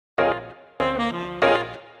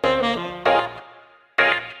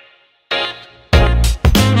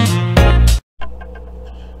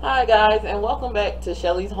Hi guys, and welcome back to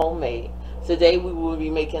Shelly's Homemade. Today we will be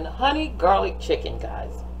making honey garlic chicken,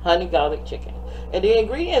 guys. Honey garlic chicken. And the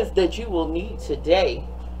ingredients that you will need today,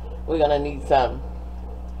 we're going to need some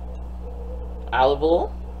olive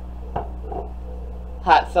oil,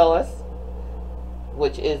 hot sauce,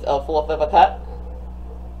 which is a fourth of a cup.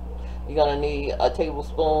 You're going to need a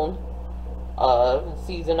tablespoon of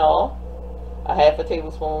seasoned oil, a half a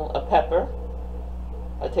tablespoon of pepper,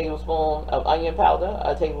 a tablespoon of onion powder,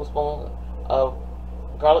 a tablespoon of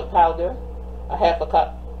garlic powder, a half a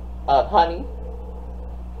cup of honey,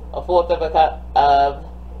 a fourth of a cup of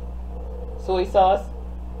soy sauce,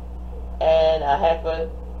 and a half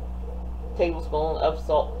a tablespoon of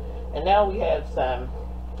salt. And now we have some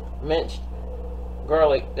minced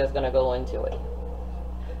garlic that's going to go into it.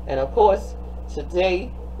 And of course,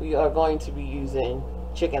 today we are going to be using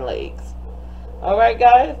chicken legs. Alright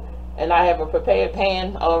guys, and I have a prepared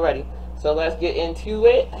pan already, so let's get into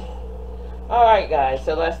it. Alright guys,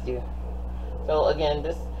 so let's do. So again,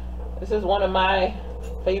 this is one of my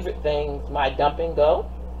favorite things, my dump and go.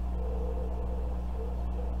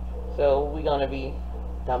 So we're going to be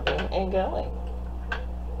dumping and going.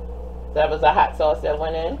 That was a hot sauce that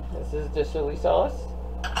went in. This is the soy sauce.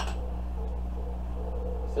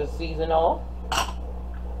 This is seasoned oil.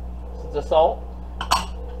 This is the salt.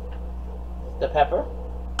 This is the pepper.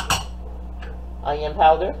 Onion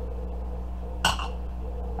powder.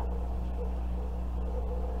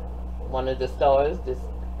 One of the stars, this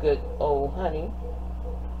good old honey.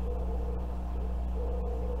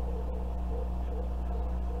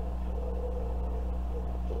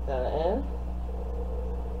 Get that in.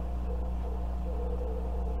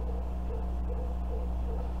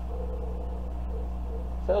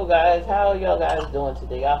 So guys, how are y'all guys doing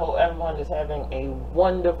today? I hope everyone is having a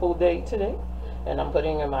wonderful day today. And I'm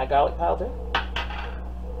putting in my garlic powder.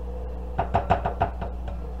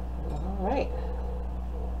 Alright.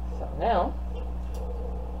 So now,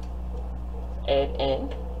 add in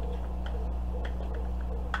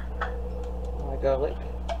my garlic.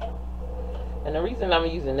 And the reason I'm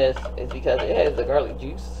using this is because it has the garlic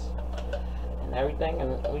juice and everything.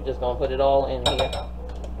 And we're just going to put it all in here.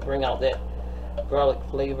 Bring out that garlic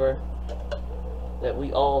flavor that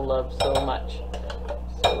we all love so much.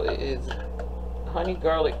 So it is honey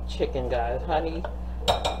garlic chicken, guys. Honey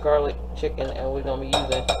garlic chicken, and we're gonna be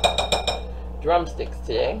using drumsticks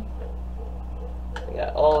today. We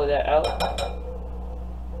got all of that out.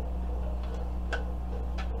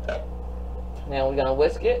 Now we're gonna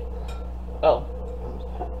whisk it. Oh,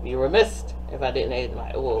 be remiss if I didn't add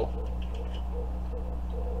my oil.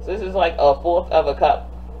 So this is like a fourth of a cup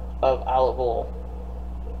of olive oil.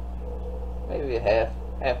 Maybe half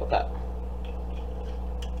a cup.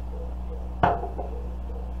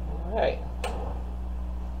 Alright.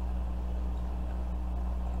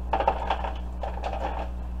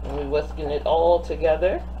 And we're whisking it all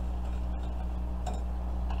together.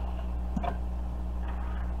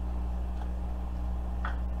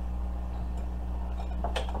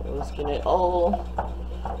 Whisking it all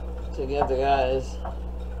together, guys.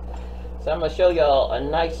 So I'm going to show y'all a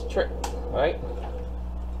nice trick, right?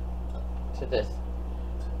 To this.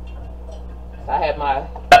 I have my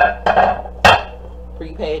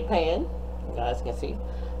prepared pan, you guys can see.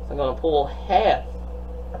 So I'm going to pull half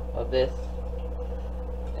of this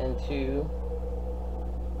into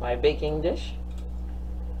my baking dish.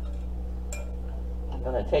 I'm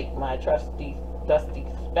going to take my trusty dusty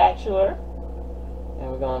spatula and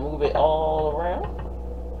we're going to move it all around.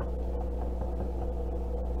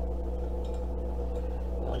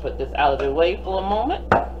 I'm going to put this out of the way for a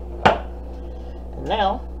moment. And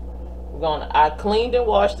now I cleaned and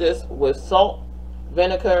washed this with salt,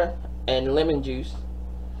 vinegar, and lemon juice,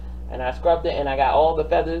 and I scrubbed it, and I got all the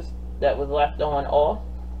feathers that was left on off.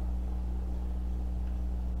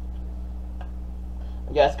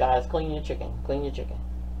 Yes guys, clean your chicken, clean your chicken.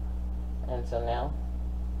 And so now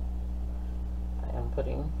I am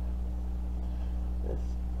putting this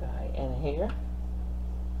guy in here.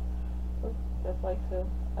 Oops, just like so.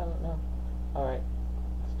 I don't know. Alright,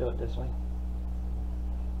 let's do it this way.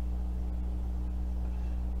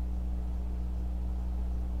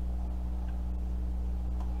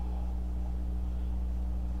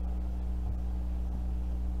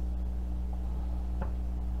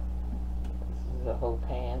 The whole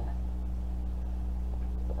pan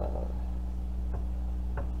of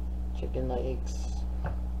chicken legs.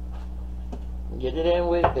 Get it in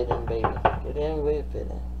with fitting, baby. Get in with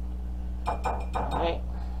fitting. Alright.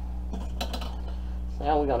 So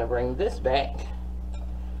now we're going to bring this back.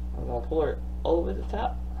 I'm going to pour it over the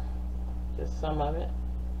top. Just some of it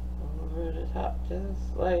over the top,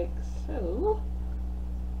 just like so.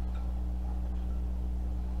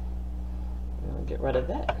 Get rid of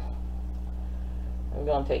that. I'm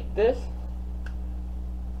going to take this,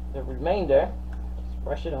 the remainder, just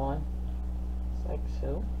brush it on, just like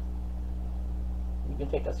so. You can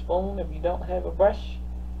take a spoon if you don't have a brush.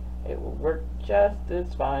 It will work just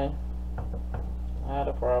as fine. Not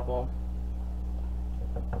a problem.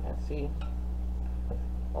 And see,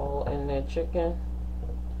 all in there chicken.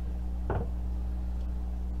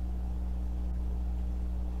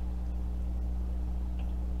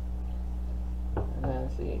 And then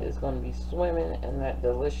see, it's going to be swimming in that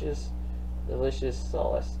delicious, delicious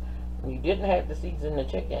sauce. You didn't have to season the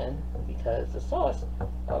chicken because the sauce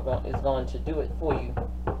is going to do it for you.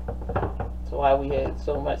 That's why we had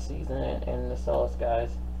so much seasoning in the sauce, guys.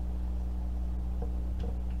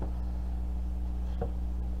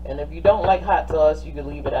 And if you don't like hot sauce, you can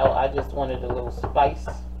leave it out. I just wanted a little spice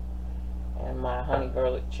in my honey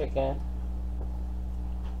garlic chicken.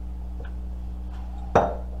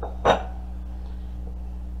 So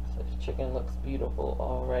the chicken looks beautiful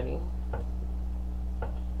already.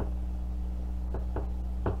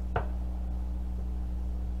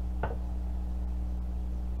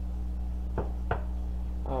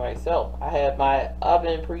 Alright, so I have my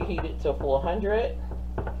oven preheated to 400.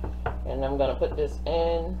 And I'm going to put this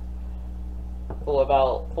in for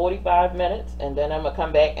about 45 minutes. And then I'm going to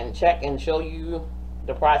come back and check and show you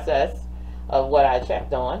the process of what I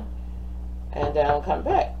checked on. And then I'll come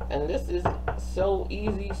back. And this is so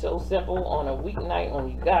easy, so simple on a weeknight when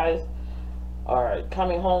you guys are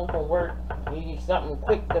coming home from work. You need something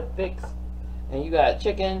quick to fix. And you got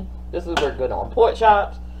chicken. This will work good on pork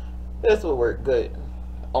chops. This will work good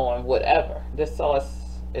on whatever. This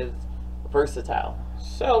sauce is versatile.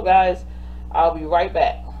 So guys, I'll be right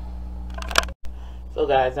back. So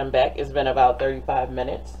guys, I'm back. It's been about 35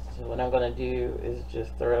 minutes. So what I'm going to do is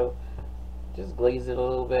just glaze it a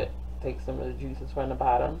little bit. Take some of the juices from the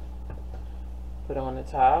bottom. Put it on the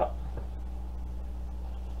top.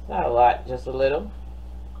 Not a lot, just a little.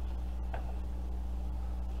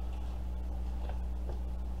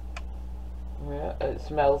 Yeah, it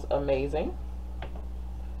smells amazing.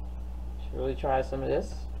 Should really try some of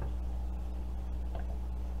this.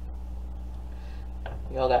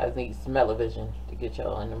 Y'all guys need smell-o-vision to get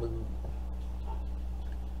y'all in the mood.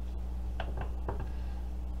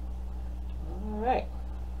 Alright.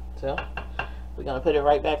 So, we're going to put it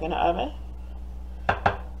right back in the oven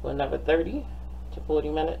for another 30 to 40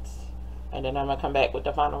 minutes. And then I'm going to come back with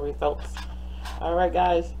the final results. Alright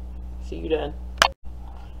guys, see you then.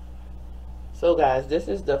 So guys, this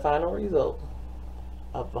is the final result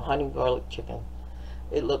of the honey garlic chicken.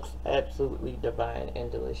 It looks absolutely divine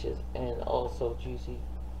and delicious and also juicy.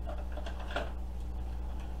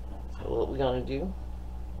 So what we're going to do,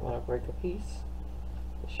 I'm going to break a piece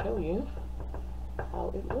to show you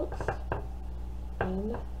how it looks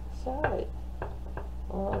inside.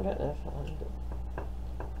 Oh my goodness, I'm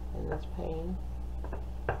in this pain.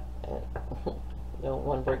 And don't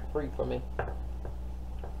want to break free from me.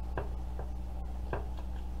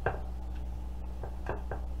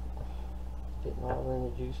 Getting all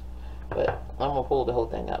in the juice, but I'm gonna pull the whole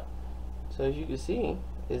thing up. So as you can see,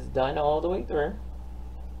 it's done all the way through.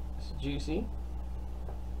 It's juicy,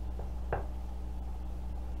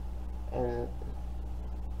 and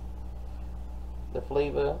the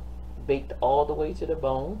flavor baked all the way to the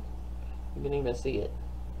bone. You can even see it.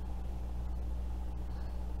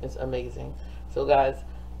 It's amazing. So guys,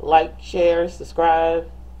 like, share,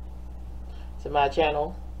 subscribe to my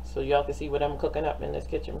channel so y'all can see what I'm cooking up in this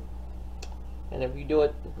kitchen. And if you do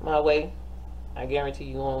it my way, I guarantee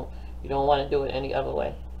you don't want to do it any other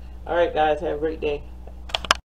way. Alright guys, have a great day.